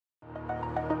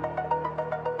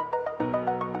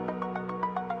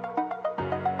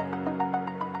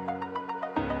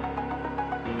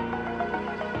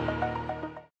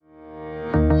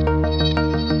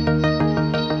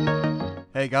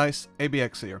Hey guys,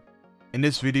 ABX here. In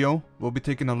this video, we'll be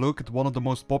taking a look at one of the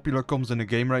most popular comps in the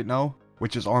game right now,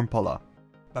 which is RMPala.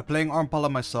 By playing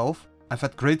RMPala myself, I've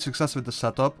had great success with the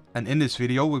setup, and in this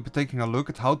video we'll be taking a look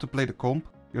at how to play the comp,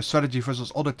 your strategy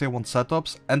versus other tier 1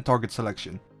 setups, and target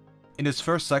selection. In this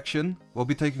first section, we'll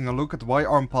be taking a look at why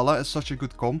RMPala is such a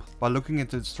good comp by looking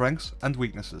into its strengths and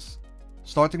weaknesses.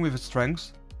 Starting with its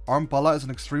strengths, RMPala is an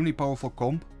extremely powerful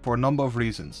comp for a number of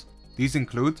reasons. These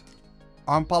include: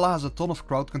 RMPala has a ton of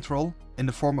crowd control in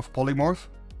the form of Polymorph,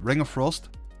 Ring of Frost,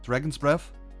 Dragon's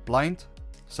Breath, Blind,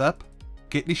 Zap,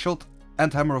 Kidney Shot,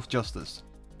 and Hammer of Justice.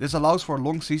 This allows for a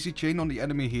long CC chain on the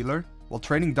enemy healer while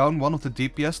training down one of the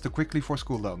DPS to quickly force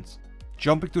cooldowns.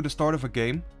 Jumping to the start of a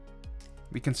game,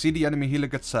 we can see the enemy healer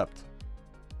get zapped.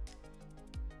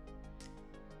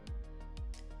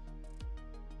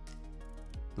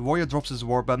 The warrior drops his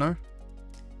war banner,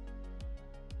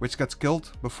 which gets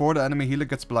killed before the enemy healer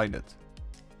gets blinded.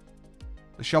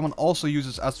 The shaman also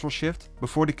uses astral shift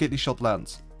before the kidney shot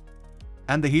lands.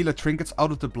 And the healer trinkets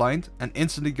out of the blind and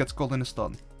instantly gets caught in a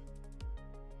stun.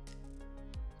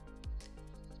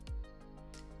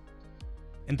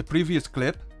 In the previous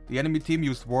clip, the enemy team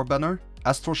used war banner,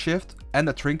 astral shift and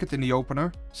a trinket in the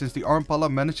opener, since the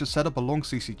RMPala managed to set up a long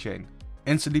CC chain,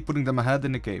 instantly putting them ahead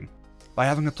in the game. By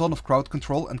having a ton of crowd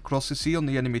control and cross CC on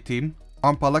the enemy team,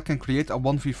 RMPala can create a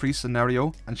 1v3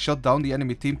 scenario and shut down the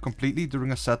enemy team completely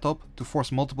during a setup to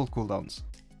force multiple cooldowns.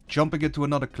 Jumping into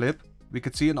another clip, we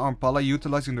could see an RMPala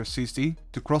utilizing their CC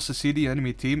to cross CC the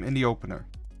enemy team in the opener.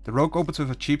 The rogue opens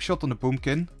with a cheap shot on the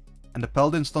boomkin, and the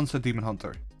paladin stuns the demon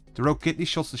hunter. The rogue kidney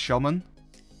shots the shaman,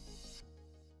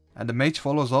 and the mage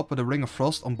follows up with a ring of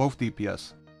frost on both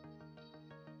DPS.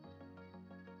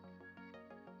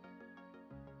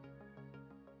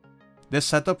 This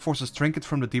setup forces trinket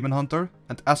from the demon hunter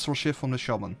and astral shift from the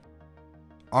shaman.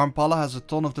 RMPala has a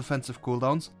ton of defensive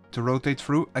cooldowns to rotate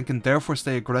through and can therefore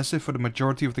stay aggressive for the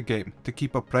majority of the game to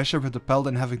keep up pressure, with the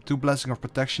paladin having 2 Blessing of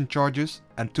Protection charges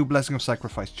and 2 Blessing of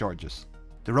Sacrifice charges.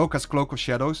 The rogue has Cloak of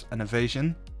Shadows and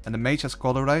Evasion, and the mage has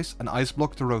Colorize and Ice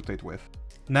Block to rotate with.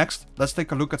 Next, let's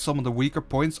take a look at some of the weaker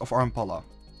points of RMPala.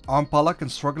 RMPala can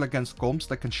struggle against comps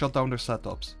that can shut down their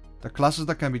setups. The classes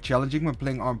that can be challenging when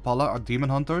playing RMPala are Demon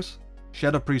Hunters,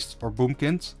 Shadow Priests or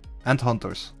Boomkins, and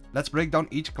Hunters. Let's break down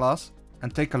each class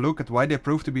and take a look at why they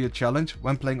prove to be a challenge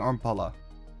when playing RMPala.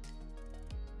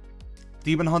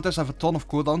 Demon Hunters have a ton of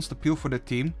cooldowns to peel for their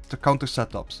team to counter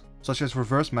setups, such as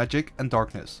Reverse Magic and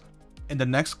Darkness. In the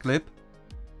next clip,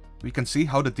 we can see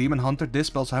how the Demon Hunter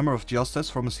dispels Hammer of Justice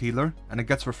from his healer and it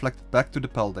gets reflected back to the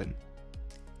paladin,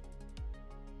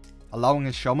 allowing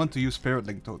his shaman to use Spirit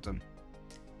Link Totem.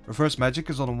 Reverse Magic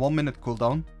is on a 1 minute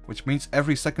cooldown, which means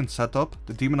every second setup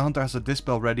the Demon Hunter has a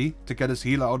dispel ready to get his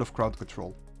healer out of crowd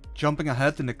control. Jumping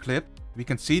ahead in the clip, we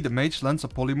can see the mage lands a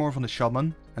polymorph on the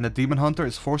shaman and the Demon Hunter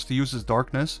is forced to use his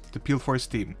darkness to peel for his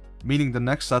team, meaning the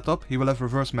next setup he will have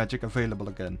Reverse Magic available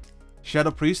again.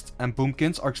 Shadow Priests and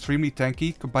Boomkins are extremely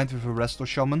tanky combined with a Resto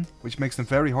Shaman, which makes them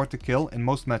very hard to kill in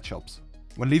most matchups.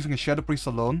 When leaving a Shadow Priest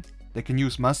alone, they can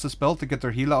use Master Spell to get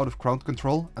their healer out of crowd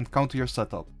control and counter your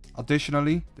setup.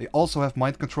 Additionally, they also have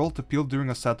Mind Control to peel during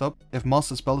a setup if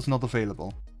Master Spell is not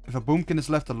available. If a Boomkin is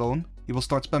left alone, he will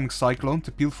start spamming Cyclone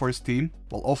to peel for his team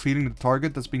while off-healing the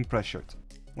target that's being pressured.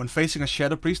 When facing a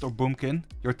Shadow Priest or Boomkin,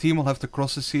 your team will have to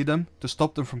cross-CC them to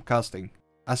stop them from casting,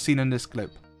 as seen in this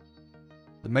clip.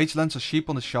 The mage lands a sheep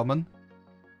on the shaman,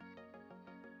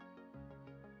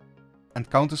 and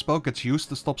Counterspell gets used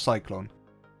to stop Cyclone.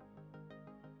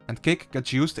 And Kick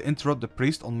gets used to interrupt the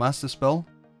priest on Master Spell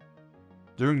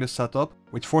during this setup,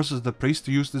 which forces the priest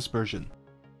to use Dispersion.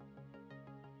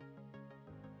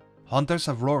 Hunters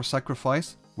have Roar of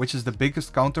Sacrifice, which is the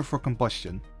biggest counter for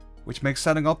Combustion, which makes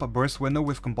setting up a burst window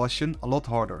with Combustion a lot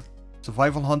harder.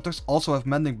 Survival Hunters also have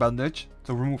Mending Bandage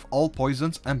to remove all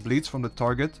poisons and bleeds from the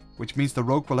target, which means the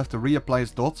rogue will have to reapply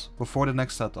his dots before the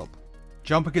next setup.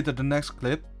 Jumping into the next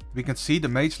clip, we can see the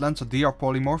mage lands a DR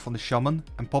Polymorph on the shaman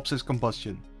and pops his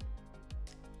Combustion.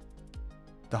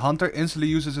 The hunter instantly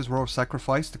uses his Roar of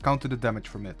Sacrifice to counter the damage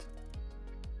from it.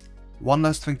 One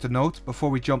last thing to note before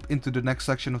we jump into the next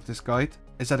section of this guide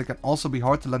is that it can also be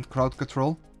hard to land crowd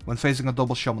control when facing a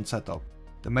double shaman setup.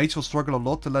 The mage will struggle a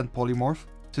lot to land Polymorph,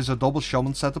 since a double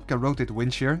shaman setup can rotate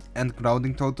Wind Shear and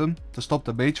Grounding Totem to stop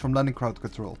the mage from landing crowd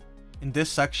control. In this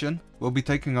section, we'll be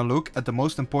taking a look at the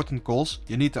most important goals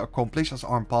you need to accomplish as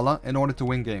RMPala in order to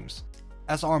win games.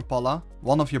 As RMPala,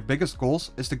 one of your biggest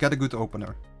goals is to get a good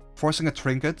opener. Forcing a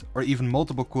trinket or even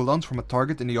multiple cooldowns from a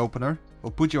target in the opener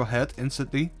will put you ahead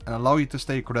instantly and allow you to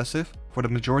stay aggressive for the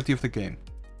majority of the game.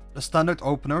 The standard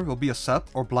opener will be a sap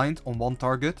or blind on one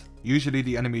target, usually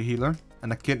the enemy healer,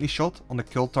 and a kidney shot on the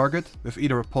kill target with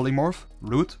either a polymorph,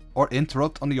 root, or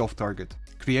interrupt on the off target,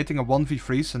 creating a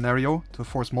 1v3 scenario to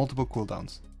force multiple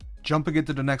cooldowns. Jumping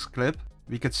into the next clip,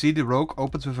 we can see the rogue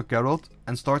opens with a Geralt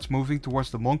and starts moving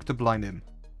towards the monk to blind him.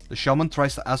 The shaman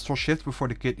tries to astral shift before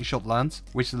the kidney shot lands,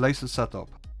 which delays the setup.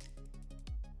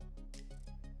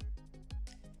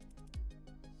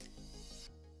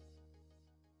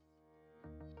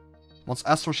 Once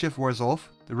astral shift wears off,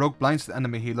 the rogue blinds the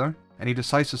enemy healer and he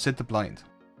decides to sit the blind.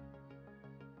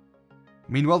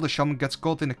 Meanwhile, the shaman gets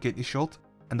caught in a kidney shot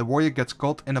and the warrior gets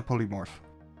caught in a polymorph,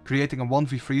 creating a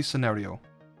 1v3 scenario.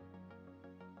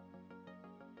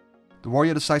 The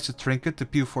warrior decides to trinket to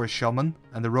peel for his shaman,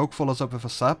 and the rogue follows up with a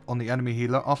sap on the enemy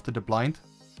healer after the blind,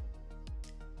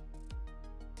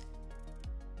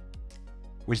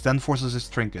 which then forces his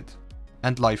trinket,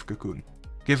 and life cocoon,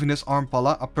 giving this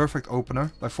RMPala a perfect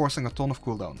opener by forcing a ton of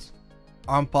cooldowns.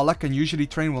 RMPala can usually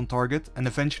train one target and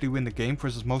eventually win the game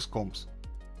versus most comps.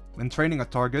 When training a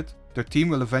target, their team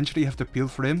will eventually have to peel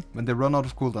for him when they run out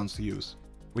of cooldowns to use.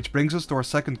 Which brings us to our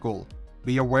second goal: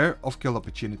 be aware of kill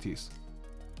opportunities.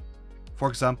 For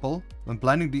example, when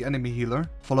blinding the enemy healer,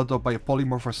 followed up by a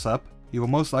polymorph or sap, he will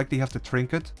most likely have to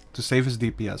trinket to save his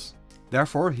DPS.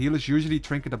 Therefore, healers usually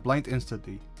trinket a blind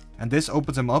instantly, and this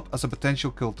opens him up as a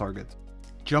potential kill target.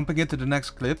 Jumping into the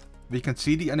next clip, we can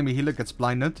see the enemy healer gets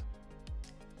blinded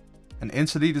and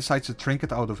instantly decides to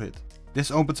trinket out of it.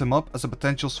 This opens him up as a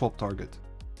potential swap target.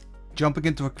 Jumping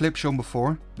into a clip shown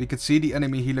before, we can see the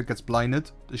enemy healer gets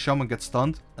blinded, the shaman gets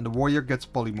stunned, and the warrior gets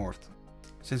polymorphed.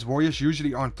 Since warriors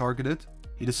usually aren't targeted,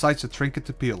 he decides to trinket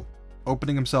to peel,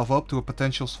 opening himself up to a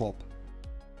potential swap.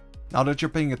 Now that you're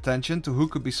paying attention to who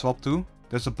could be swapped to,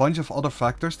 there's a bunch of other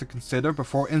factors to consider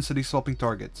before instantly swapping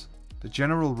targets. The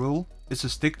general rule is to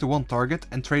stick to one target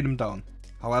and trade them down.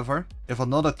 However, if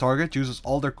another target uses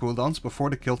all their cooldowns before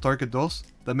the kill target does,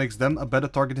 that makes them a better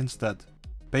target instead.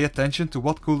 Pay attention to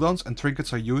what cooldowns and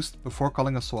trinkets are used before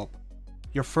calling a swap.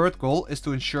 Your third goal is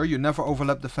to ensure you never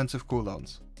overlap defensive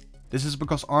cooldowns. This is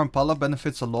because RMPala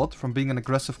benefits a lot from being an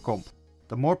aggressive comp.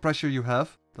 The more pressure you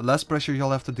have, the less pressure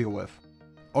you'll have to deal with.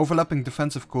 Overlapping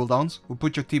defensive cooldowns will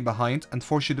put your team behind and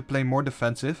force you to play more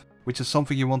defensive, which is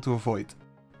something you want to avoid.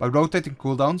 By rotating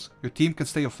cooldowns, your team can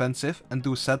stay offensive and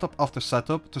do setup after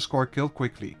setup to score a kill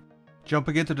quickly.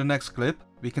 Jumping into the next clip,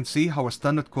 we can see how a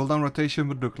standard cooldown rotation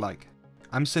would look like.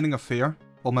 I'm sitting a fear,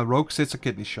 while my rogue sits a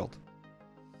kidney shot.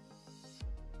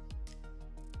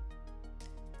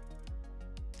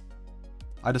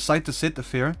 I decide to sit the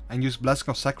fear and use Blessing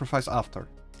of Sacrifice after.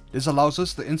 This allows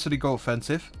us to instantly go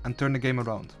offensive and turn the game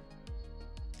around.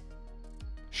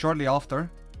 Shortly after,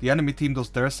 the enemy team does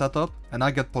their setup and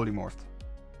I get polymorphed.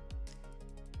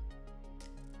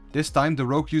 This time the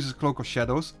rogue uses Cloak of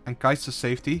Shadows and kites to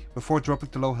safety before dropping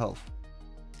to low health.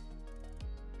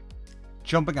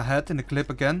 Jumping ahead in the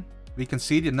clip again, we can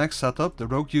see the next setup the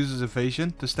rogue uses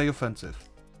evasion to stay offensive.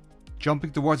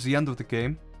 Jumping towards the end of the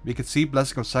game, we can see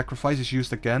Blessing of Sacrifice is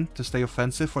used again to stay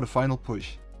offensive for the final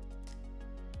push.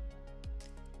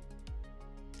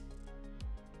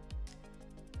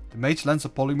 The mage lands a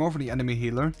polymorph on the enemy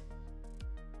healer,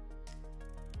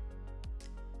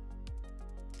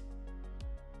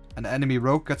 and the enemy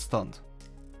rogue gets stunned.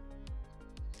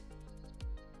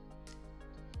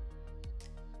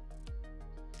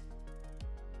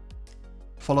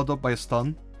 Followed up by a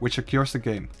stun, which secures the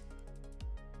game.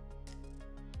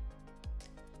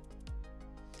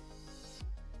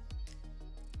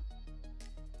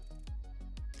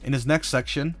 In this next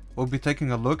section, we'll be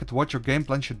taking a look at what your game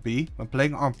plan should be when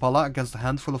playing RMPala against a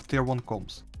handful of tier 1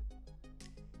 comps.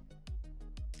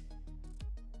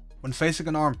 When facing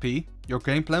an RMP, your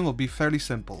game plan will be fairly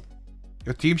simple.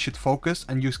 Your team should focus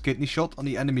and use kidney shot on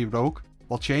the enemy rogue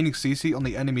while chaining CC on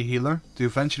the enemy healer to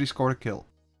eventually score a kill.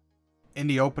 In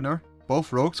the opener,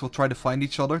 both rogues will try to find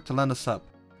each other to land a sap.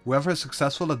 Whoever is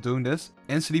successful at doing this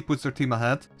instantly puts their team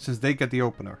ahead since they get the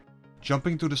opener.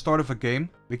 Jumping to the start of a game,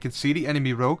 we can see the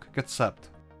enemy rogue get sapped.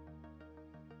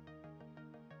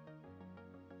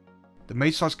 The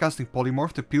mage starts casting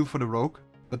polymorph to peel for the rogue,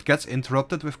 but gets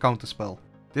interrupted with counterspell.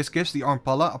 This gives the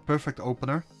RMPala a perfect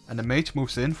opener, and the mage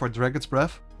moves in for Dragon's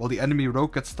Breath while the enemy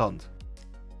rogue gets stunned.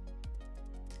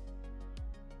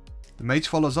 The mage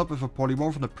follows up with a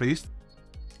polymorph on the priest,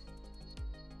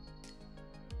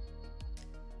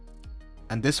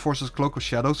 and this forces Cloak of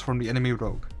Shadows from the enemy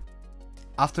rogue.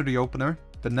 After the opener,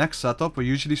 the next setup will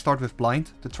usually start with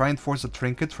blind to try and force a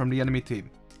trinket from the enemy team.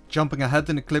 Jumping ahead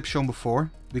in the clip shown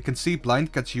before, we can see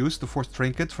blind gets used to force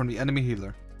trinket from the enemy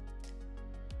healer.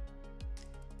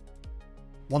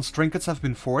 Once trinkets have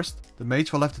been forced, the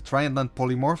mage will have to try and land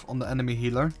polymorph on the enemy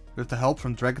healer with the help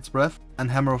from Dragon's Breath and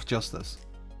Hammer of Justice.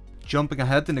 Jumping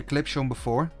ahead in the clip shown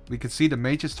before, we can see the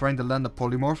mage is trying to land a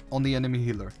polymorph on the enemy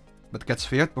healer, but gets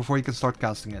feared before he can start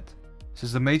casting it.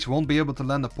 Since the mage won't be able to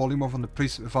land a polymorph on the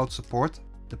priest without support,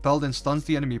 the paladin stuns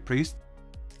the enemy priest,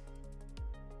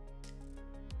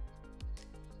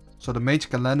 so the mage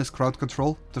can land his crowd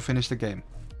control to finish the game.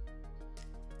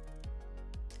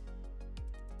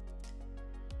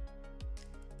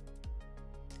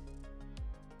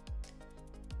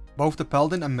 Both the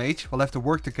paladin and mage will have to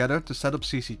work together to set up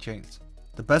CC chains.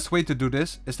 The best way to do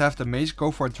this is to have the mage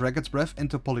go for a Dragon's Breath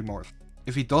into polymorph.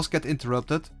 If he does get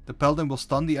interrupted, the paladin will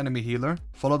stun the enemy healer,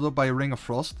 followed up by a Ring of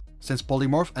Frost, since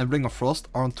polymorph and Ring of Frost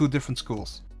are on two different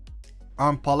schools.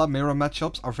 RMPala mirror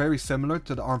matchups are very similar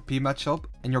to the RMP matchup,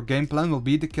 and your game plan will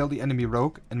be to kill the enemy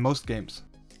rogue in most games.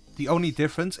 The only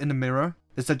difference in the mirror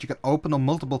is that you can open on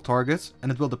multiple targets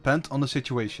and it will depend on the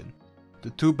situation. The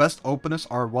two best openers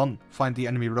are 1. Find the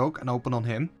enemy rogue and open on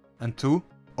him, and 2.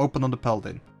 Open on the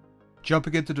paladin.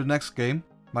 Jumping into the next game,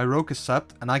 my rogue is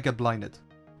sapped and I get blinded,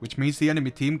 which means the enemy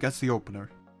team gets the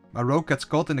opener. My rogue gets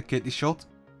caught in a kidney shot,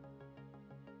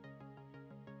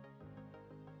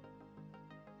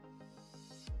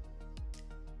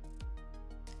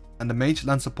 and the mage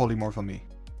lands a polymorph on me.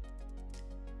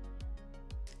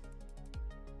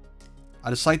 I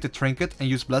decide to trinket and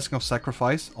use Blessing of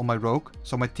Sacrifice on my rogue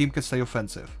so my team can stay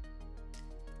offensive.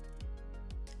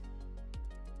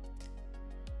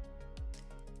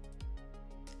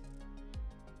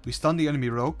 We stun the enemy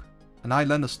rogue, and I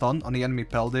land a stun on the enemy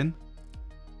paladin,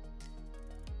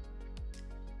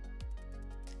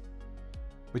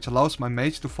 which allows my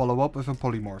mage to follow up with a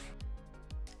polymorph.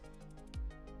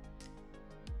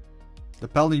 The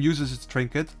paladin uses its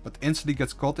trinket, but instantly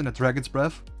gets caught in a Dragon's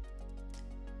Breath,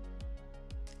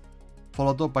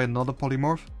 followed up by another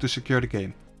polymorph to secure the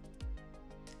game.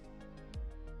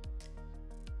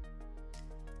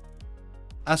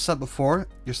 As said before,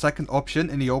 your second option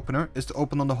in the opener is to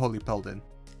open on the Holy Paladin.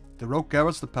 The rogue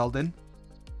garrots the paladin,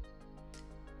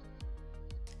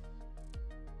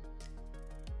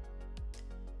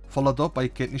 followed up by a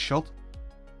kidney shot,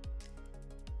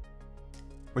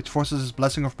 which forces his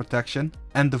Blessing of Protection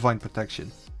and Divine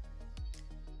Protection.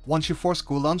 Once you force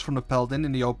cooldowns from the paladin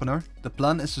in the opener, the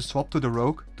plan is to swap to the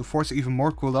rogue to force even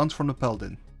more cooldowns from the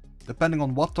paladin. Depending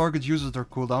on what target uses their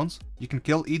cooldowns, you can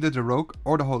kill either the rogue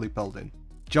or the Holy Paladin.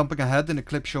 Jumping ahead in the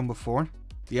clip shown before,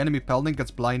 the enemy paladin gets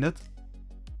blinded,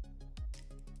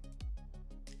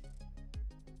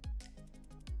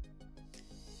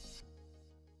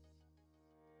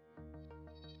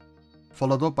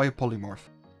 followed up by a polymorph.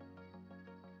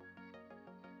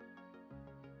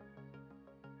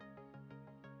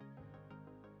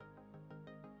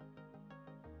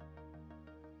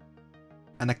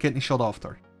 And a kidney shot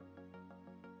after.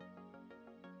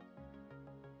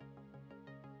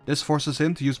 This forces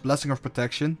him to use Blessing of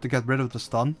Protection to get rid of the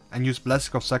stun and use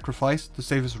Blessing of Sacrifice to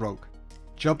save his rogue.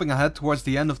 Jumping ahead towards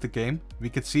the end of the game, we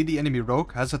can see the enemy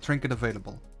rogue has a trinket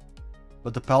available,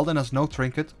 but the paladin has no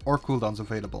trinket or cooldowns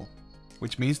available,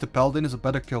 which means the paladin is a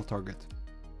better kill target.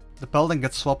 The paladin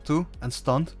gets swapped to and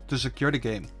stunned to secure the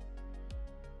game.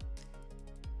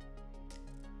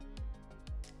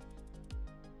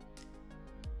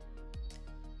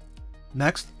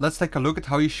 Next, let's take a look at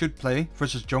how you should play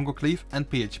versus Jungle Cleave and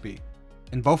PHP.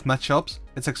 In both matchups,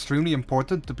 it's extremely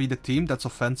important to be the team that's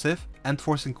offensive and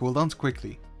forcing cooldowns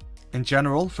quickly. In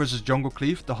general, versus Jungle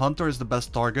Cleave, the Hunter is the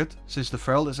best target, since the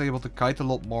Feral is able to kite a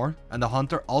lot more, and the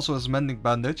Hunter also has Mending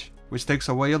Bandage, which takes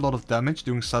away a lot of damage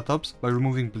during setups by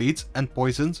removing bleeds and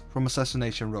poisons from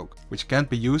Assassination Rogue, which can't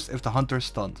be used if the Hunter is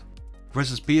stunned.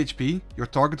 Versus PHP, your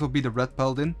target will be the Red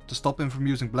Paladin to stop him from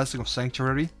using Blessing of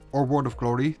Sanctuary or Word of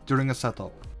Glory during a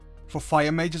setup. For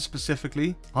Fire Mages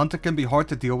specifically, Hunter can be hard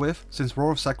to deal with, since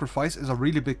Roar of Sacrifice is a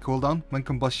really big cooldown when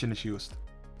Combustion is used.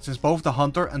 Since both the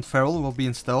Hunter and Feral will be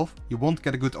in stealth, you won't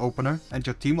get a good opener and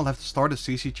your team will have to start a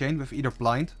CC chain with either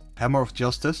Blind, Hammer of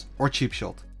Justice or Cheap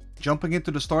Shot. Jumping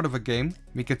into the start of a game,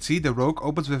 we can see the Rogue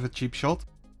opens with a Cheap Shot,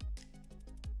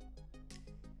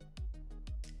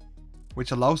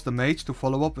 which allows the Mage to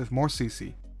follow up with more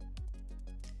CC.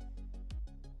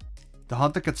 The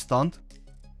Hunter gets stunned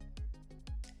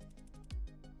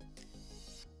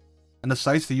and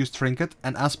decides to use Trinket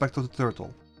and Aspect of the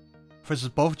Turtle. Versus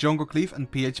both Jungle Cleave and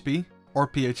PHP, or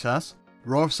PHS,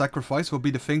 Roar of Sacrifice will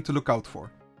be the thing to look out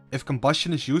for. If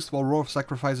Combustion is used while Roar of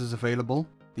Sacrifice is available,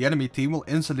 the enemy team will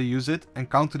instantly use it and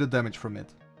counter the damage from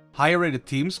it. Higher rated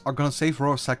teams are gonna save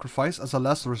Roar of Sacrifice as a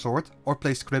last resort or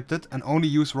play scripted and only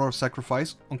use Roar of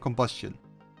Sacrifice on Combustion.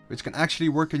 which can actually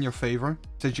work in your favor,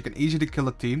 since you can easily kill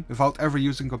a team without ever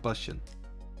using combustion.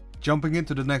 Jumping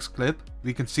into the next clip,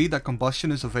 we can see that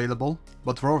combustion is available,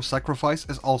 but Roar of Sacrifice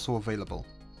is also available.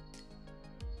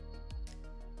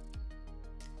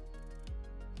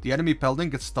 The enemy paladin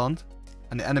gets stunned,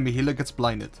 and the enemy healer gets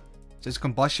blinded. Since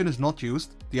combustion is not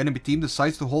used, the enemy team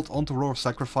decides to hold on to Roar of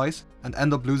Sacrifice and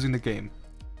end up losing the game.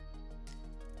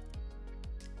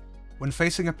 When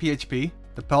facing a PHP,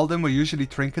 the paladin will usually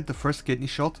trinket the first kidney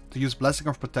shot to use Blessing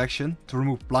of Protection to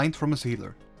remove blind from his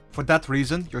healer. For that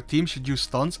reason, your team should use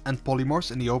stuns and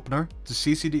polymorphs in the opener to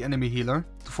CC the enemy healer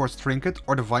to force trinket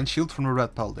or divine shield from the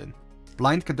red paladin.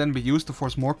 Blind can then be used to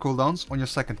force more cooldowns on your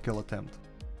second kill attempt.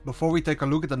 Before we take a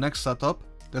look at the next setup,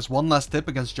 there's one last tip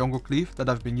against jungle cleave that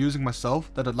I've been using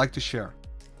myself that I'd like to share.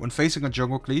 When facing a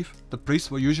jungle cleave, the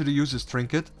priest will usually use his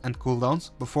trinket and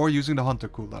cooldowns before using the hunter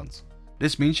cooldowns.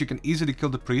 This means you can easily kill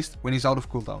the priest when he's out of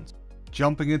cooldowns.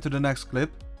 Jumping into the next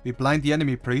clip, we blind the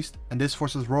enemy priest and this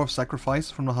forces Roar of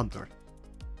Sacrifice from the hunter.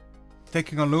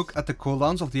 Taking a look at the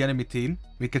cooldowns of the enemy team,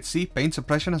 we can see Pain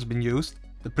Suppression has been used,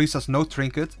 the priest has no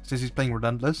trinket since he's playing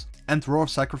Relentless, and Roar of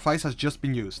Sacrifice has just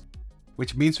been used,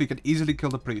 which means we can easily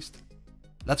kill the priest.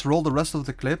 Let's roll the rest of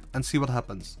the clip and see what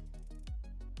happens.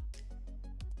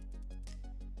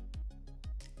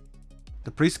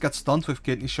 The priest gets stunned with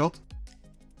kidney shot,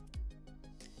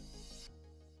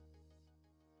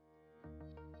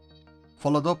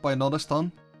 followed up by another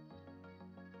stun,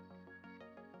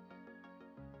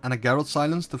 and a Garrot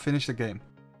silence to finish the game.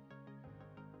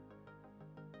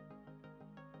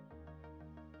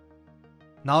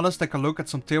 Now let's take a look at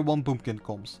some tier 1 boomkin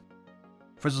comps.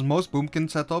 Versus most boomkin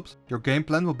setups, your game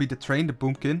plan will be to train the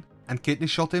boomkin and kidney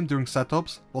shot him during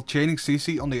setups while chaining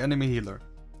CC on the enemy healer.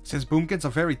 Since boomkins are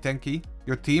very tanky,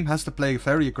 your team has to play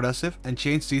very aggressive and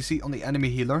chain CC on the enemy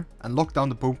healer and lock down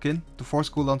the boomkin to force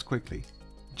cooldowns quickly.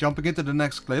 Jumping into the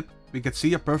next clip, we can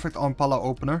see a perfect RMPala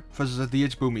opener versus a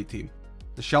DH Boomy team.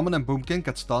 The Shaman and Boomkin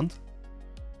get stunned,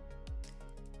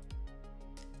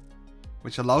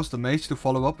 which allows the mage to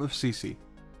follow up with CC.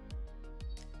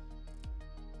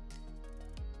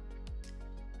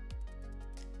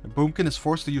 The Boomkin is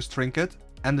forced to use Trinket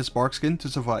and his Barkskin to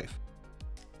survive.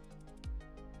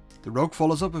 The Rogue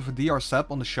follows up with a DR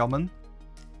Sap on the Shaman,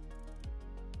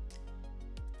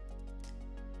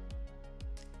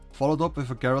 followed up with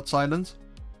a Garrot silence,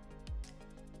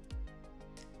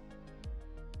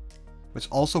 which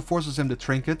also forces him to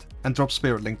trinket and drop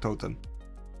Spirit Link Totem.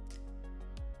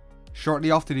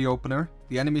 Shortly after the opener,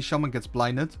 the enemy Shaman gets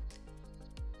blinded,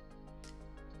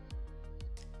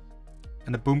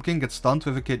 and the Boomkin gets stunned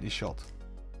with a kidney shot.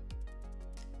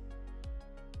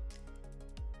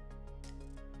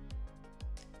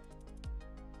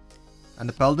 And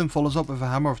the Paladin follows up with a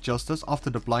Hammer of Justice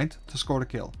after the blind to score the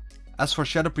kill. As for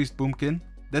Shadow Priest Boomkin,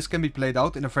 this can be played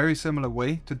out in a very similar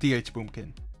way to DH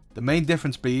Boomkin. The main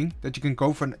difference being that you can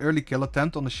go for an early kill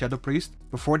attempt on the Shadow Priest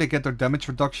before they get their damage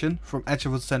reduction from Edge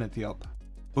of Insanity up.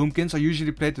 Boomkins are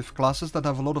usually played with classes that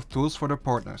have a lot of tools for their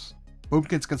partners.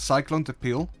 Boomkins can Cyclone to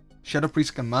peel, Shadow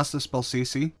Priest can Master Spell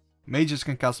CC, Mages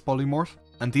can cast Polymorph,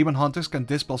 and Demon Hunters can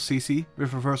Dispel CC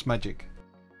with Reverse Magic.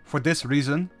 For this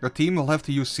reason, your team will have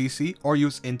to use CC or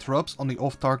use interrupts on the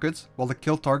off targets while the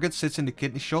kill target sits in the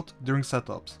kidney shot during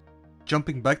setups.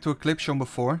 Jumping back to a clip shown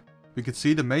before, we can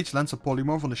see the mage lands a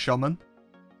polymorph on the shaman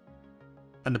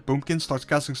and the boomkin starts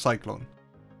casting Cyclone.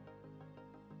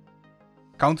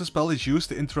 Counterspell is used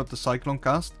to interrupt the Cyclone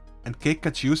cast and kick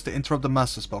gets used to interrupt the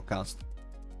Master Spell cast,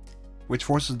 which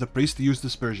forces the priest to use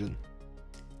Dispersion.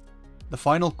 The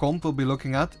final comp we'll be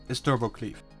looking at is Turbo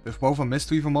Cleave, with both a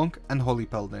Mistweaver Monk and Holy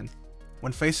Paladin.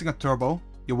 When facing a Turbo,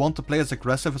 you want to play as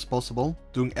aggressive as possible,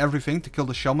 doing everything to kill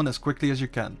the Shaman as quickly as you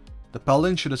can. The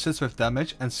Paladin should assist with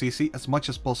damage and CC as much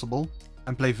as possible,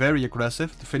 and play very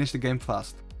aggressive to finish the game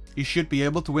fast. You should be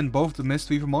able to win both the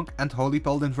Mistweaver Monk and Holy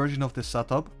Paladin version of this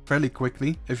setup fairly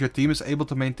quickly if your team is able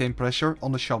to maintain pressure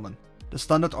on the Shaman. The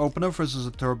standard opener versus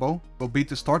a Turbo will be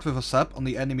to start with a Sap on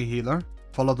the enemy healer,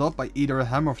 followed up by either a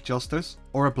Hammer of Justice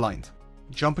or a Blind.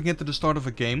 Jumping into the start of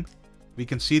a game, we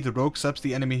can see the Rogue saps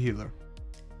the enemy healer,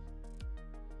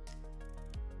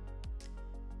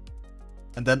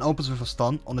 and then opens with a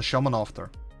stun on the Shaman after.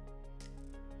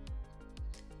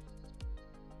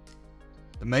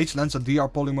 The Mage lands a DR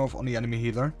Polymorph on the enemy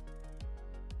healer,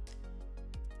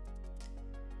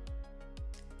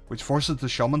 which forces the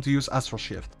Shaman to use Astral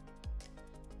Shift.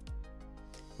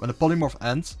 When the Polymorph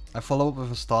ends, I follow up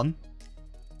with a stun,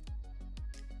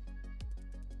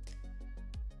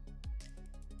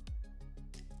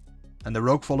 and the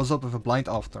Rogue follows up with a Blind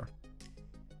after,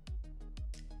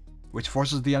 which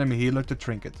forces the enemy healer to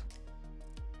trinket.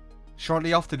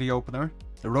 Shortly after the opener,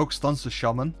 the Rogue stuns the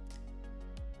Shaman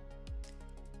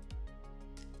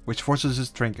which forces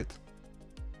his trinket.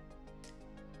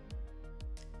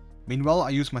 Meanwhile, I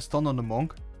use my stun on the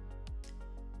monk,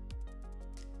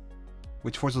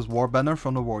 which forces Warbanner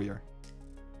from the warrior.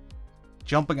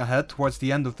 Jumping ahead towards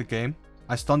the end of the game,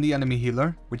 I stun the enemy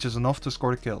healer, which is enough to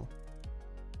score the kill.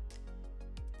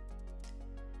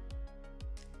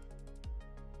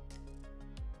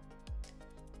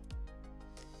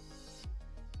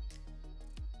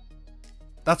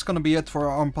 That's gonna be it for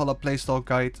our RMPala playstyle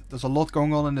guide. There's a lot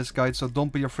going on in this guide, so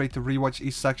don't be afraid to rewatch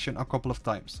each section a couple of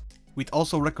times. We'd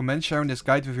also recommend sharing this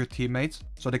guide with your teammates,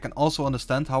 so they can also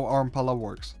understand how RMPala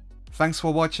works. Thanks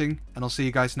for watching, and I'll see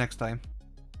you guys next time.